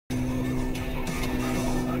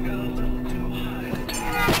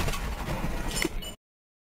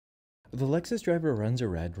The Lexus driver runs a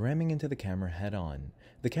red, ramming into the camera head-on.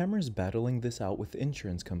 The camera is battling this out with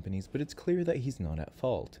insurance companies, but it's clear that he's not at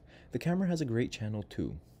fault. The camera has a great channel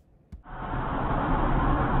too. Ow!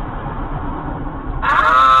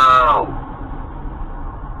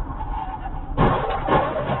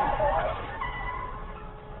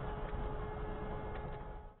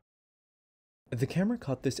 The camera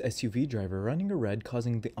caught this SUV driver running a red,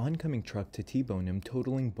 causing the oncoming truck to T-bone him,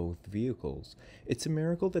 totaling both vehicles. It's a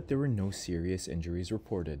miracle that there were no serious injuries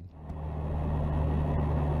reported.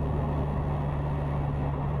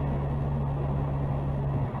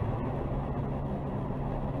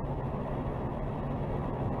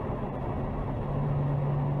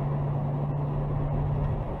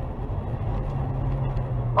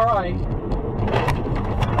 All right.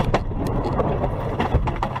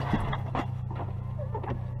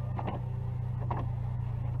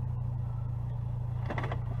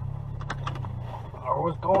 I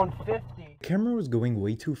was going 50. The camera was going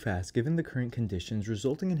way too fast given the current conditions,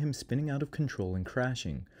 resulting in him spinning out of control and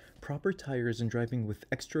crashing. Proper tires and driving with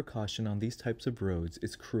extra caution on these types of roads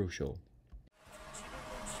is crucial.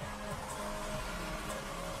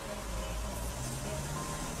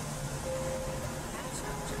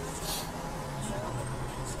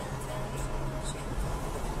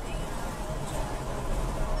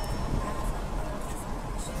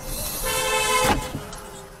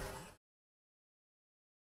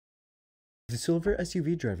 The silver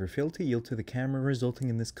SUV driver failed to yield to the camera, resulting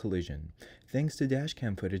in this collision. Thanks to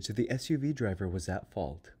dashcam footage, the SUV driver was at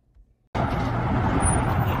fault. Yeah,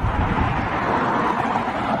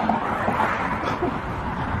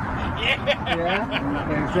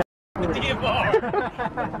 exactly.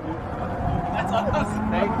 That's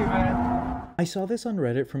awesome. Thank you, man. I saw this on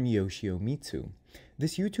Reddit from Yoshio Mitsu.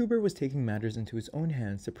 This YouTuber was taking matters into his own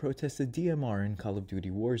hands to protest the DMR in Call of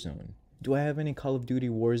Duty Warzone. Do I have any Call of Duty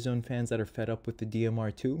Warzone fans that are fed up with the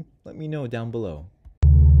DMR too? Let me know down below.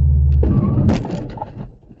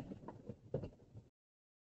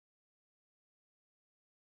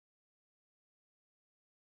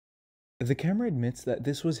 The camera admits that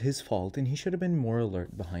this was his fault and he should have been more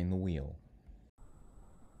alert behind the wheel.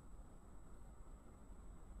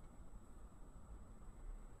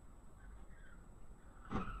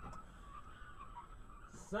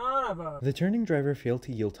 Son of a... The turning driver failed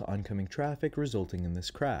to yield to oncoming traffic, resulting in this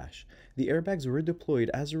crash. The airbags were deployed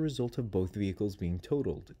as a result of both vehicles being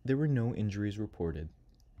totaled. There were no injuries reported.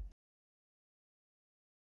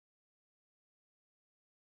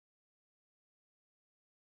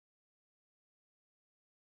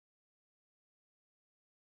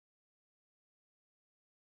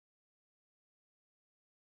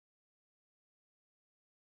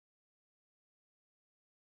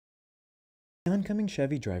 The oncoming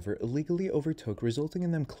Chevy driver illegally overtook, resulting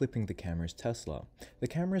in them clipping the camera's Tesla. The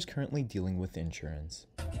camera is currently dealing with insurance.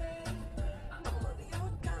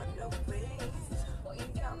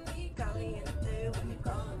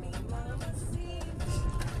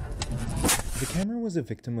 The camera was a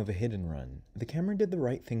victim of a hit and run. The camera did the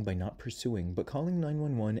right thing by not pursuing, but calling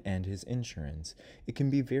 911 and his insurance. It can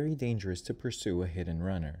be very dangerous to pursue a hit and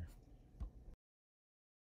runner.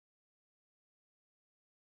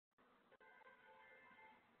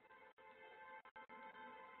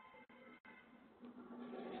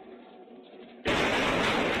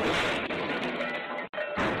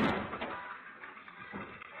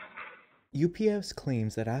 UPS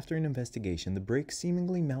claims that after an investigation, the brakes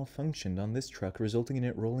seemingly malfunctioned on this truck, resulting in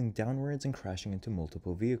it rolling downwards and crashing into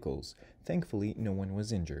multiple vehicles. Thankfully, no one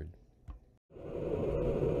was injured.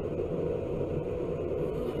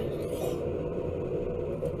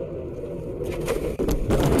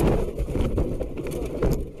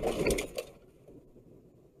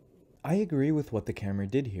 I agree with what the camera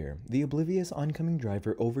did here. The oblivious oncoming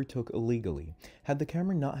driver overtook illegally. Had the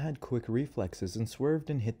camera not had quick reflexes and swerved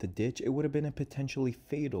and hit the ditch, it would have been a potentially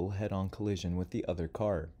fatal head-on collision with the other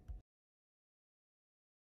car.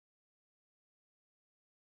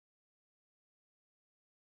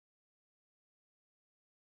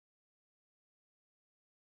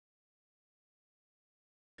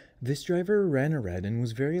 This driver ran a red and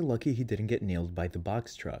was very lucky he didn't get nailed by the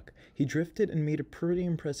box truck. He drifted and made a pretty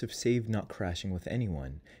impressive save, not crashing with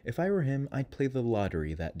anyone. If I were him, I'd play the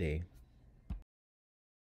lottery that day.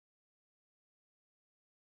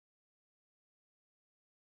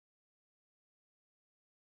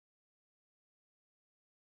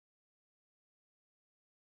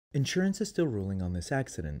 Insurance is still ruling on this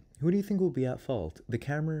accident. Who do you think will be at fault? The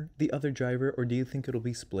camera, the other driver, or do you think it'll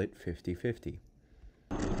be split 50-50?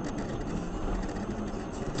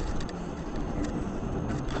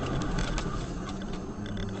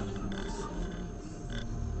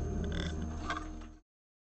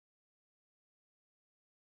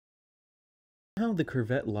 Somehow the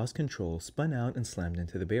Corvette lost control, spun out, and slammed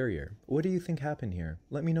into the barrier. What do you think happened here?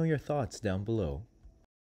 Let me know your thoughts down below.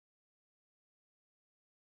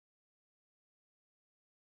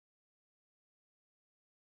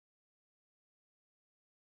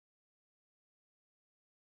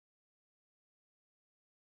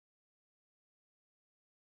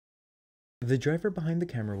 The driver behind the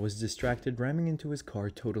camera was distracted, ramming into his car,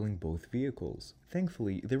 totaling both vehicles.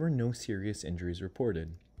 Thankfully, there were no serious injuries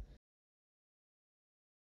reported.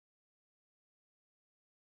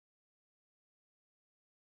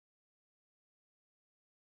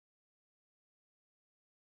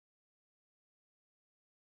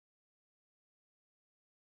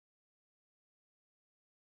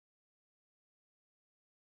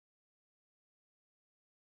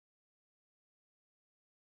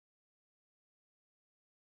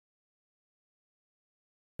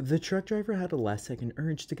 The truck driver had a last-second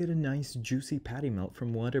urge to get a nice, juicy patty melt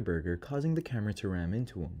from Whataburger, causing the camera to ram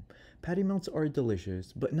into him. Patty melts are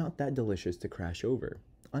delicious, but not that delicious to crash over.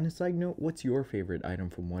 On a side note, what's your favorite item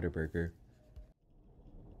from Whataburger?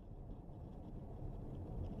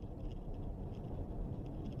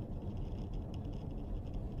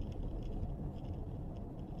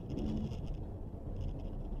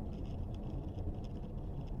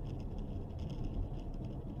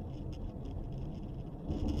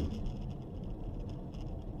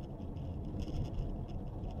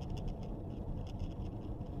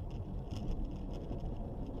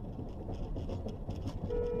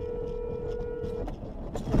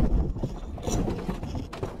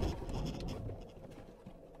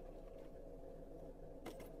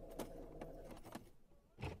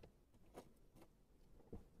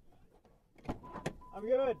 I'm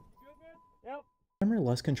good. Yep. The driver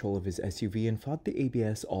lost control of his SUV and fought the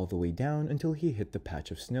ABS all the way down until he hit the patch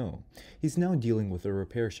of snow. He's now dealing with a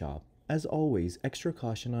repair shop. As always, extra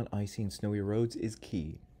caution on icy and snowy roads is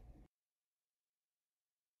key.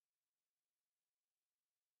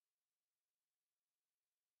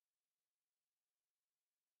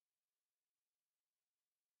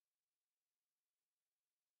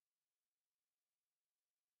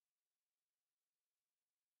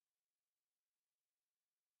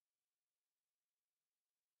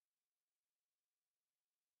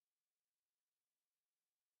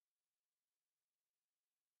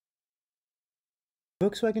 The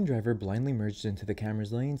Volkswagen driver blindly merged into the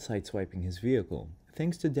camera's lane, sideswiping his vehicle.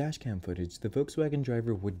 Thanks to dashcam footage, the Volkswagen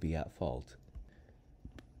driver would be at fault.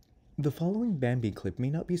 The following Bambi clip may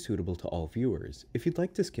not be suitable to all viewers. If you'd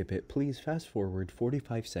like to skip it, please fast forward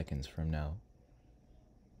 45 seconds from now.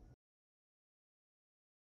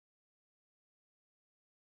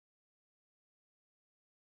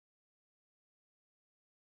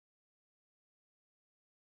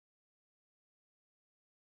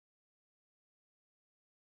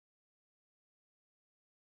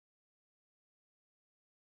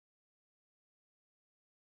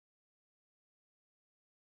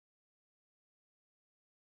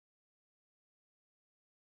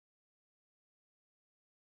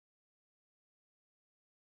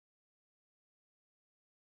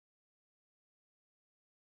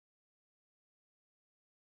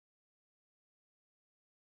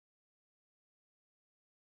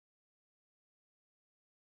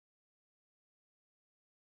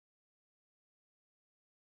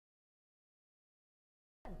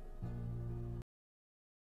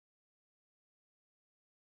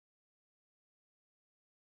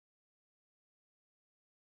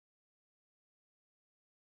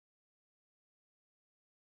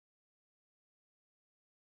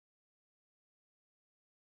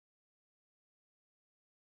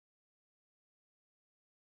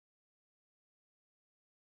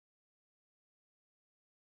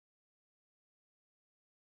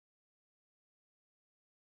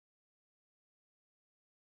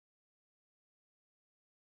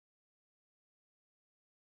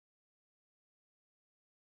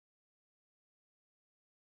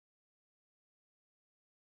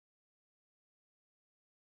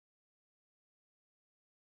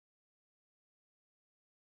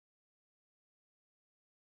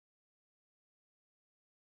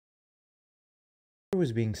 The driver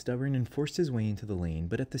was being stubborn and forced his way into the lane,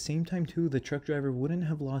 but at the same time too, the truck driver wouldn't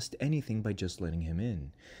have lost anything by just letting him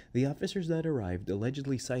in. The officers that arrived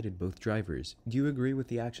allegedly cited both drivers. Do you agree with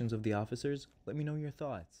the actions of the officers? Let me know your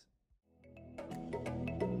thoughts.